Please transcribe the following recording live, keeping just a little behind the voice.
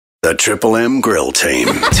The Triple M Grill Team.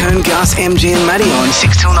 Turn Gus, MG and Matty on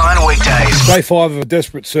 6 till 9 weekdays. Day 5 of a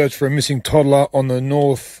desperate search for a missing toddler on the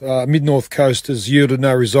mid-north coast has yielded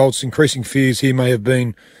no results, increasing fears he may have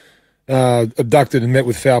been abducted and met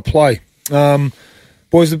with foul play.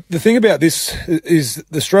 Boys, the thing about this is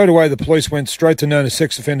that straight away the police went straight to known as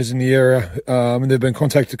sex offenders in the area, and they've been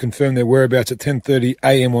contacted to confirm their whereabouts at 10:30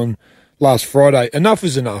 a.m. on last Friday. Enough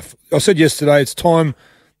is enough. I said yesterday it's time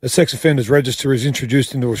the sex offenders register is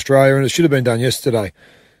introduced into Australia, and it should have been done yesterday.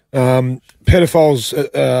 Pedophiles,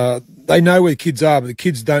 they know where the kids are, but the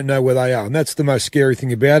kids don't know where they are, and that's the most scary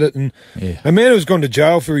thing about it. And a man who's gone to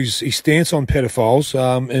jail for his stance on pedophiles,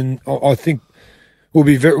 and I think will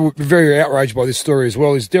be very, very outraged by this story as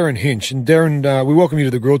well, is Derryn Hinch. And Derryn, we welcome you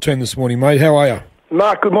to the Grill Team this morning, mate. How are you?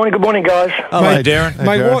 Mark, good morning, guys. Hello, Derryn.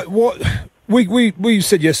 Mate, what we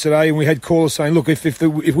said yesterday, and we had callers saying, look,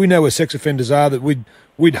 if we know where sex offenders are, that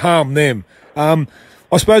we'd harm them. I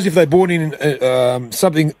suppose if they brought in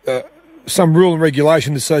some rule and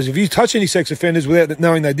regulation that says if you touch any sex offenders without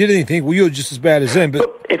knowing they did anything, well, you're just as bad as them. But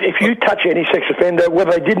look, if you touch any sex offender,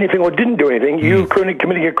 whether they did anything or didn't do anything, you're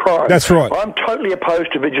committing a crime. That's right. I'm totally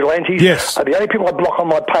opposed to vigilantes. Yes. The only people I block on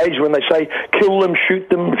my page when they say kill them, shoot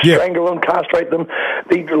them, strangle them, castrate them,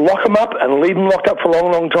 they lock them up and leave them locked up for a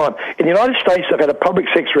long, long time. In the United States, they've had a public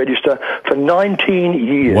sex register for 19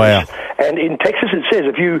 years. Wow. And in Texas, it says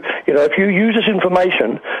if you use this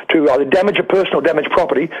information to either damage a person or damage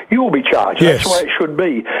property, you will be charged. Yes. That's the way it should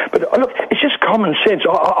be. But look, it's just common sense.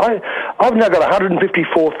 I've now got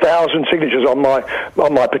 154,000 signatures on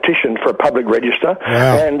my petition for a public register.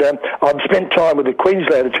 Wow. And I've spent time with the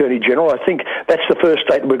Queensland Attorney General. I think that's the first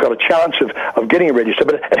state that we've got a chance of getting a register,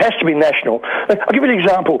 but it has to be national. I'll give you an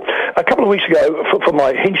example. A couple of weeks ago, for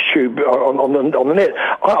my Hinch tube on the net,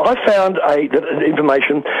 I found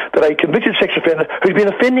information that a convicted sex offender who's been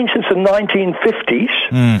offending since the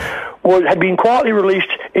 1950s had been quietly released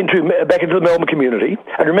back into the Melbourne community.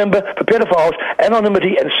 And remember, for pedophiles,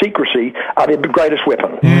 anonymity and secrecy are their greatest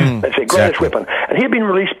weapon. That's their greatest weapon. And he had been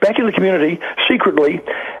released back in the community secretly,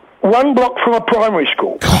 one block from a primary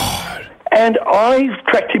school. God. And I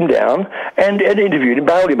tracked him down and interviewed him,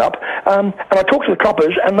 bailed him up, and I talked to the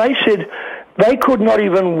coppers, and they said they could not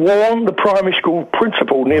even warn the primary school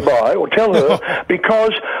principal nearby or tell her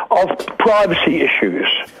because of privacy issues.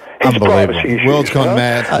 Unbelievable. World's gone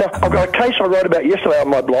mad. Now, I've got a case I wrote about yesterday on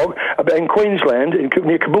my blog about in Queensland,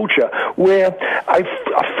 near Caboolture, where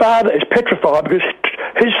a father is petrified because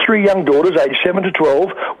his 3 young daughters, aged 7 to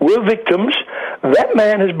 12, were victims. That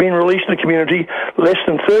man has been released in the community less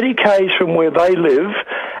than 30 k's from where they live,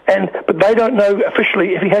 but they don't know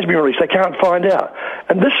officially if he has been released. They can't find out.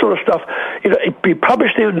 And this sort of stuff, you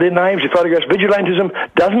publish their names, their photographs. Vigilantism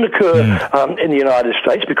doesn't occur in the United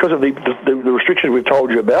States because of the restrictions we've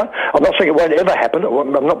told you about. I'm not saying it won't ever happen.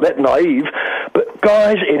 I'm not that naive. But,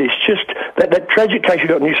 guys, it is just that tragic case you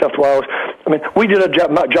got in New South Wales. I mean, we did a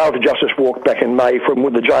jail to justice walk back in May from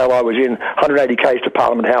the jail I was in, 180 k's to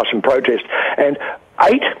Parliament House in protest. And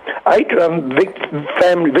eight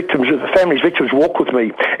families victims walked with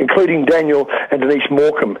me, including Daniel and Denise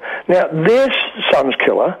Morecambe. Now, their son's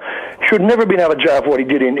killer should never have been out of jail for what he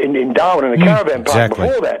did in Darwin in a caravan park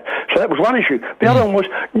before that. So that was one issue. The other one was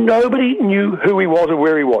nobody knew who he was or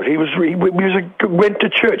where he was. He went to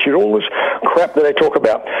church and all this crap that they talk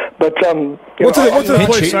about. But what do the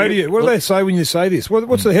police say to you? What do they say when you say this?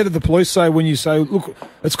 What's the head of the police say when you say, look,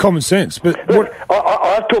 it's common sense? But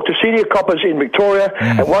I've talked to senior coppers in Victoria,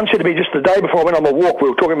 and one said to me just the day before I went on the walk, we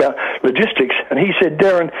were talking about logistics, and he said,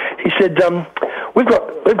 Derryn, we've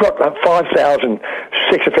got 5,000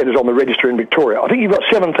 sex offenders on the register in Victoria. I think you've got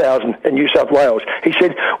 7,000 in New South Wales. He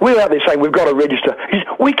said, we're out there saying we've got to register. He said,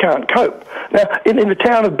 we can't cope. Now, in the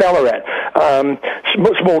town of Ballarat,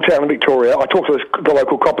 small town in Victoria, I talked to the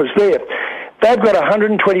local coppers there. They've got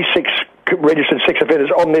 126 registered sex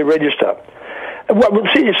offenders on their register. And what the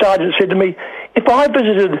senior sergeant said to me, if I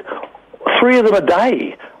visited 3 of them a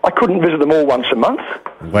day, I couldn't visit them all once a month.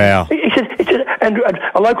 Wow. He said, and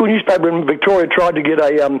a local newspaper in Victoria tried to get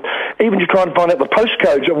even to try and find out the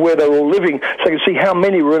postcodes of where they were all living so they could see how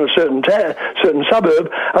many were in a certain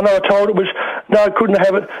suburb, and they were told couldn't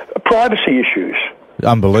have it, privacy issues.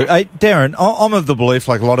 Unbelievable. Hey, Derryn, I'm of the belief,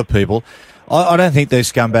 like a lot of people, I don't think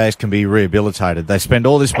these scumbags can be rehabilitated. They spend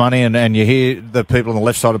all this money, and you hear the people on the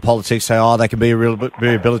left side of politics say, they can be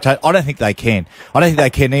rehabilitated. I don't think they can. I don't think they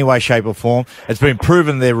can in any way, shape or form. It's been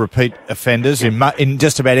proven they're repeat offenders in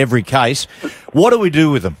just about every case. What do we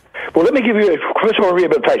do with them? Well, let me give you, first of all,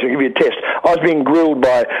 rehabilitation. I'll give you a test. I was being grilled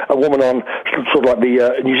by a woman on sort of like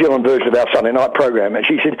the New Zealand version of our Sunday night program, and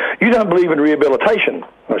she said, "You don't believe in rehabilitation?"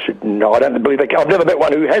 I said, "No, I don't believe that. I've never met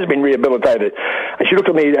one who has been rehabilitated." And she looked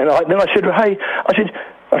at me, and then I said, "Hey," I said,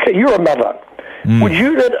 "Okay, you're a mother. Would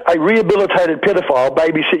you let a rehabilitated pedophile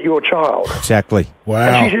babysit your child?" Exactly. Wow.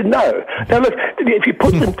 And she said, "No." Now look, if you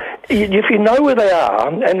put them, if you know where they are,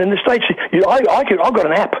 and in the States, I've got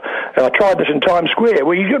an app, and I tried this in Times Square,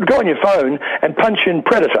 where you go on your phone and punch in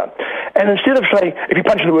predator. And instead of saying, if you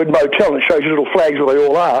punch in the word motel and it shows you little flags where they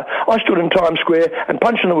all are, I stood in Times Square and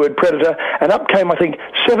punched in the word predator, and up came, I think,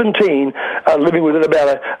 17 living within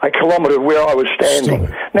about a kilometre of where I was standing.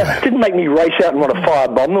 Now, it didn't make me race out and want to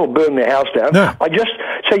firebomb them or burn their house down. No. I just,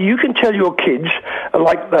 so you can tell your kids,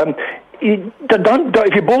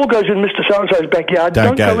 if your ball goes in Mr. So-and-so's backyard,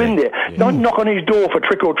 don't go in there. Yeah. Don't knock on his door for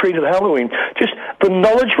trick or treat at Halloween. Just the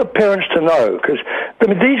knowledge for parents to know, because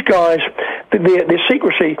these guys, their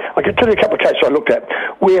secrecy. I can tell you a couple of cases I looked at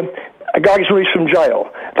where a guy gets released from jail.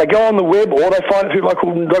 They go on the web, or they find it through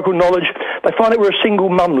local knowledge. They find out where a single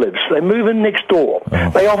mum lives. They move in next door.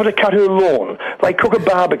 They offer to cut her lawn. They cook a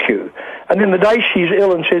barbecue. And then the day she's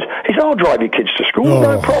ill and says, "I'll drive your kids to school,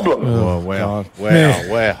 no problem." Oh, wow. Man,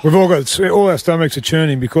 Wow. We've all our stomachs are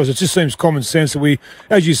churning because it just seems common sense that we,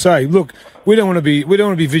 as you say, look, we don't want to be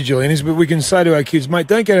vigilantes, but we can say to our kids, "Mate,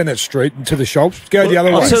 don't go down that street to the shops. Go the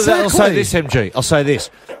other way." I'll say this, MG. I'll say this.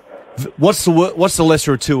 What's the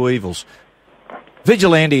lesser of two evils?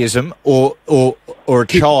 Vigilantism or a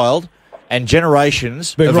child and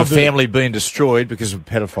generations of a family being destroyed because of a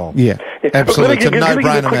pedophile. Yeah, absolutely. It's a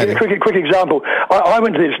no-brainer, Matty. Quick example. I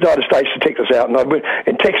went to the United States to check this out, and I went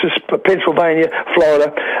in Texas, Pennsylvania,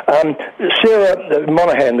 Florida. Sarah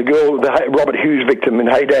Monahan, the girl, the Robert Hughes victim in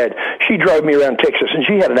Hey Dad, she drove me around Texas, and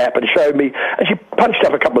she had an app and showed me, and she punched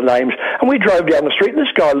up a couple of names, and we drove down the street, and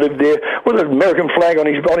this guy lived there with an American flag on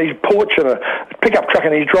his porch and a pickup truck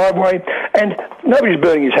in his driveway, and nobody's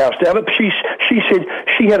burning his house down, but she said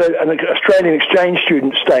she had an Australian exchange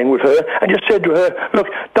student staying with her, and just said to her, "Look,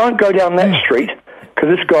 don't go down that street,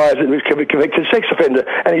 because this guy is a convicted sex offender,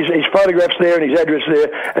 and his photograph's there, and his address there,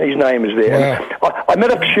 and his name is there." Wow. I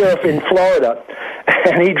met a sheriff in Florida,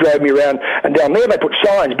 and he drove me around, and down there they put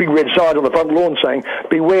signs, big red signs on the front lawn saying,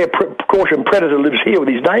 "Beware, caution, predator lives here," with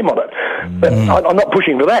his name on it. But I'm not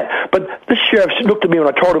pushing for that. But this sheriff looked at me when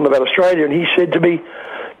I told him about Australia, and he said to me,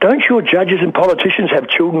 "Don't your judges and politicians have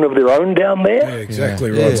children of their own down there?" Yeah, exactly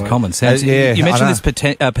right. It's common sense. You mentioned this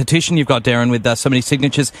petition you've got, Derryn, with so many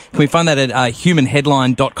signatures. Can we find that at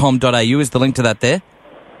humanheadline.com.au? Is the link to that there?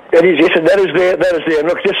 It is, yes, and that is there. And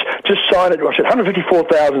look, just sign it. I said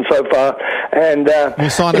 154,000 so far, and we'll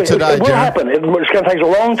sign it today. It will happen. It's going to take a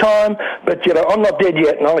long time, but I'm not dead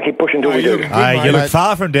yet, and I'll keep pushing until we do. Hey, you look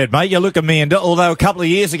far from dead, mate. You look a million. Although a couple of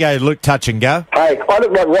years ago you looked touch and go. Hey, I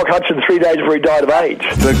look like Rock Hudson 3 days before he died of AIDS.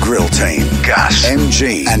 The Grill Team, Gus,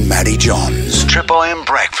 MG, and Matty Johns. Triple M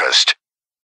Breakfast.